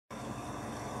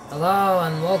Hello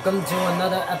and welcome to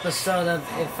another episode of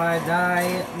If I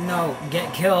Die, No,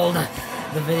 Get Killed.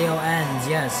 The video ends.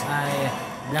 Yes, I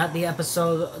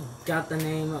got the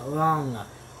name wrong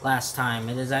last time.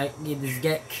 It is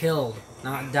Get Killed,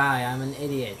 not Die. I'm an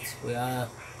idiot. We are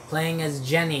playing as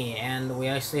Jenny, and we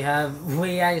actually have,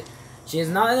 she is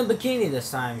not in a bikini this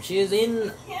time. She is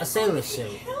in a sailor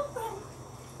suit.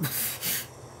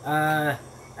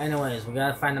 Anyways, we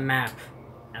gotta find a map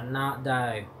and not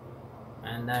die.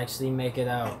 And actually make it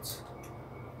out.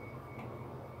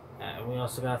 We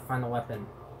also gotta find a weapon.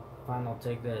 Fine, I'll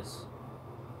take this.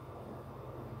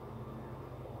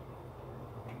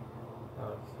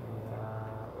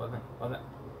 Okay, weapon.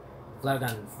 Flare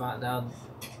gun.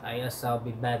 I guess that'll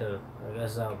be better.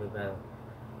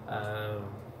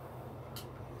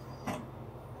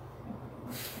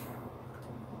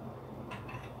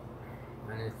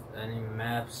 Any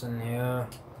maps in here?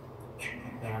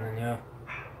 Anyone in here?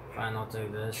 Fine, I'll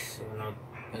take this,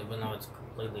 even though it's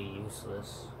completely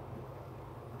useless.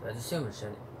 Did I just see a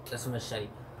machete? That's a machete.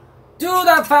 Dude,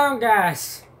 I found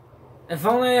gas! If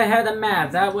only I had a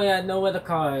map, that way I'd know where the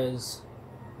car is.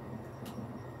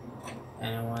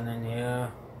 Anyone in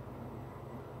here?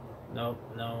 Nope,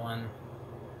 no one.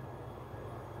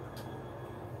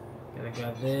 Gotta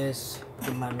grab this,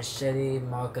 get my machete,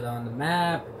 mark it on the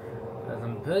map, because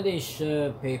I'm pretty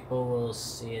sure people will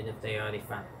see it if they already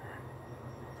found it.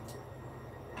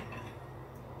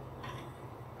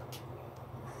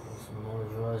 More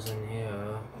drawers in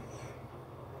here.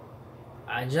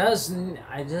 I just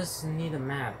need a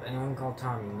map. Anyone call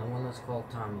Tommy? No one has called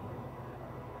Tommy.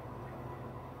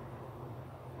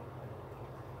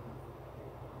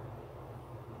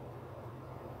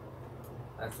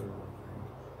 That's another thing.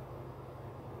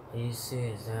 Are you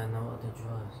serious? There are no other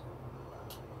drawers.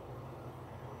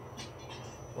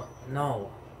 What? No.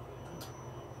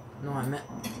 No, I meant.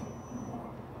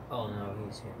 Oh no,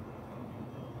 he's here.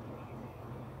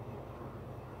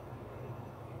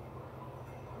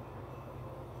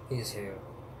 He's here.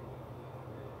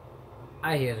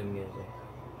 I hear the music.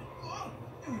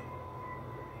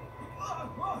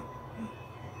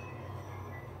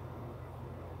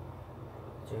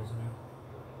 Chasing him.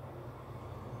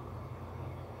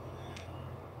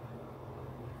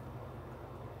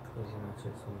 He's not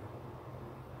chasing me.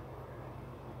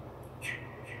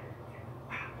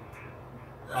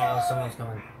 Oh, someone's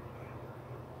coming.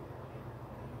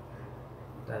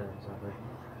 That is not good.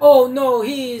 Oh no,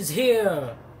 he's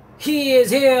here! He is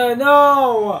here!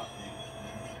 No!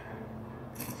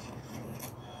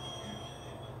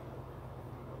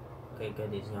 Okay,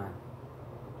 good, he's gone.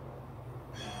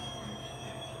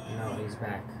 No, he's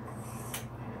back.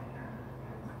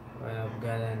 Well,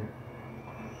 get in.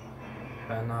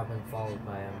 Better not have been followed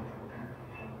by him.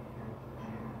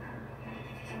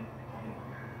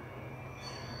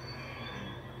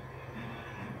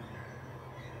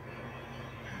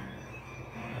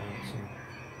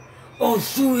 Oh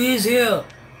shoot, he's here!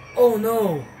 Oh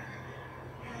no!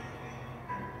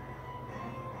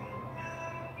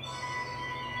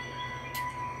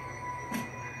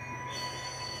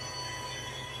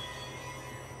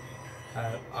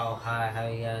 Oh hi, how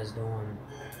you guys doing?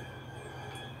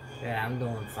 Yeah, I'm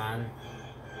doing fine.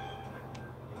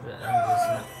 But I'm just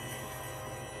not...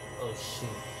 Oh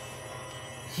shoot.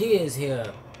 He is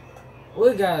here.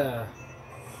 We gotta...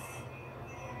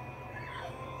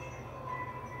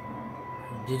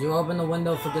 Did you open the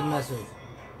window for good measure?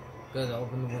 Good,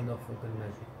 open the window for good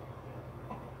measure.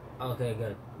 Okay,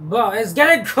 good. Bro, it's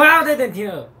getting crowded in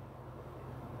here!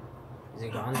 Is he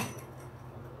gone?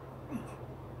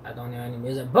 I don't hear any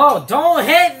music. Bro, don't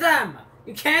hit them!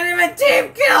 You can't even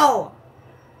team kill!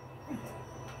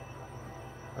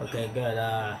 Okay, good,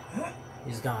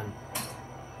 he's gone.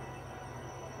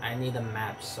 I need a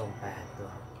map so bad, bro.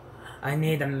 I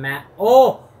need a map.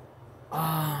 Oh!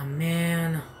 Oh,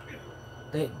 man.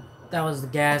 That was the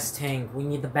gas tank. We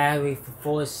need the battery for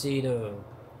 4-seater.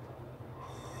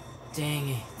 Dang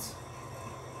it.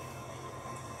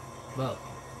 Bro,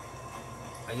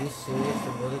 are you serious?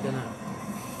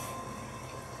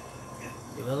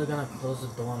 You're really gonna close the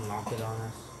door and lock it on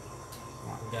us?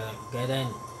 Come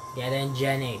on, get in,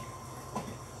 Jenny.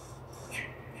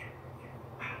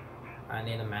 I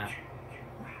need a map.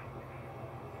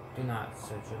 Do not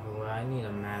search everywhere. I need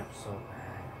a map so bad.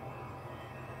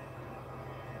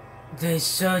 They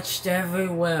searched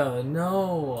everywhere.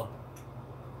 No.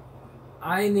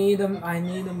 I need a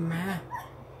map.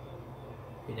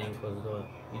 You didn't close the door.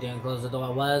 You didn't close the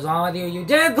door. What is wrong with you? You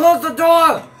didn't close the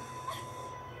door!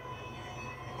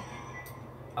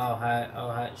 Oh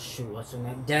hi, shoot, what's your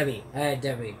name? Debbie. Hey,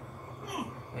 Debbie.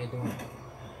 How you doing?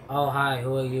 Oh, hi,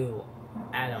 who are you?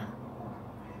 Adam.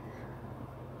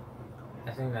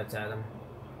 I think that's Adam.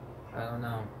 I don't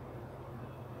know.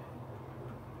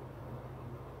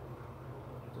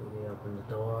 Do we open the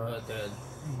door?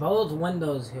 Both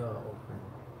windows here are open.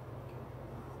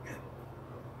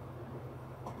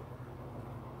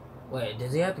 Wait,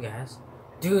 does he have the gas?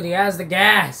 Dude, he has the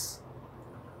gas!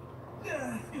 I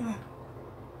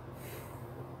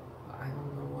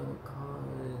don't know what the car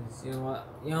is. You know what?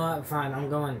 You know what? Fine, I'm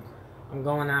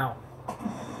going out.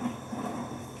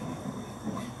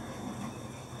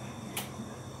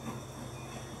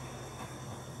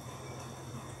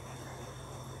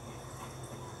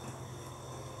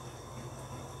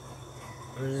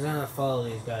 I'm just gonna follow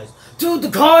these guys. Dude,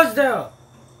 the car's there!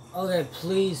 Okay,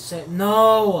 please say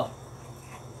no!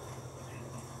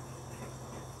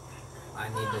 I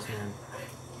need this man.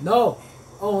 No!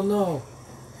 Oh no!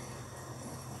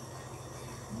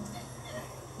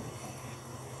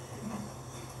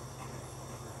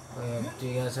 Do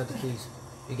you guys have the keys?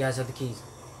 You guys have the keys.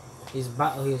 He's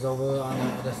over on the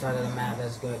other side of the map.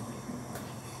 That's good.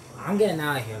 I'm getting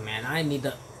out of here, man. I need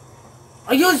the...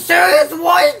 Are you serious?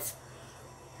 What?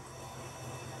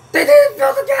 They didn't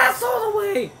fill the gas all the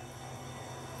way!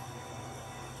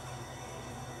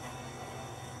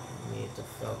 Need to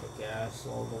fill the gas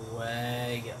all the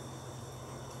way.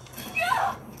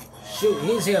 Shoot,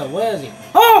 he's here. Where is he?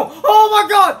 Oh! Oh my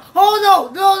god! Oh no!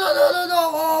 No, no, no, no,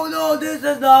 no! Oh no, this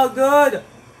is not good!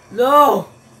 No!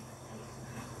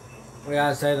 We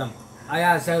gotta save them. I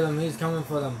gotta save them. He's coming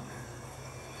for them.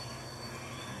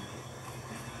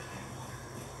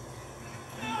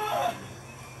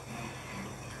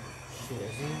 Shoot,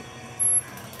 is he?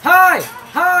 Hi!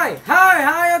 Hi! Hi!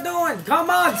 How you doing? Come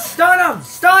on! Stun him!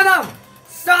 Stun him!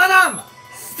 Stun him!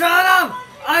 Stun him!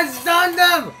 I stunned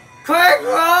him! Quick,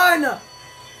 run!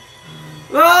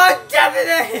 Run,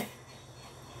 Deputy!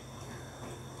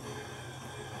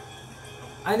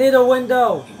 I need a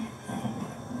window.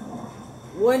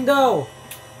 Window.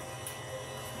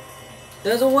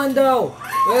 There's a window.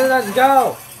 Let's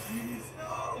go.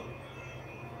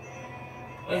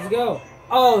 Let's go.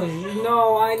 Oh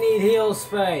no, I need heal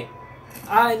spray.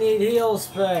 I need heal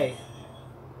spray.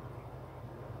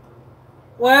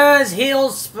 Where is heal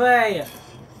spray?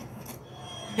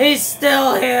 He's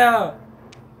still here.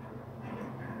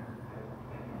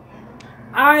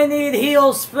 I need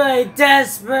heal spray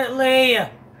desperately.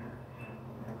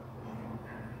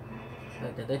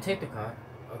 Wait, did they take the car?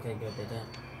 Okay, good, they did.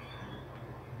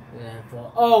 They didn't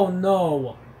fall. Oh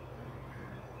no!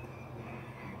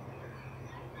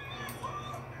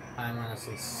 I'm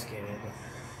honestly scared.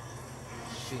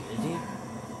 Shoot, is he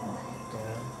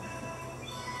there?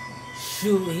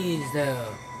 Shoot, he's there.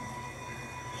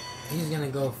 He's gonna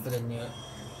go for the near.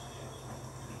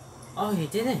 Oh, he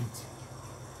didn't.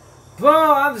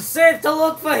 Bro, I'm safe to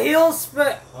look for heal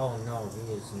spray. Oh no,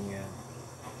 he is near.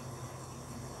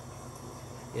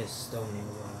 He is still near.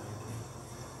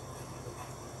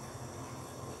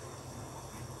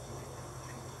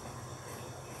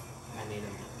 I need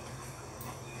him.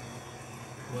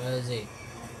 Where is he?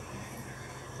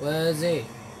 Where is he?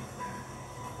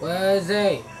 Where is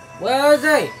he? Where is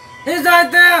he? He's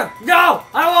right there! No!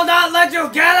 I will not let you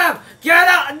get him! Get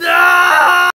him! No!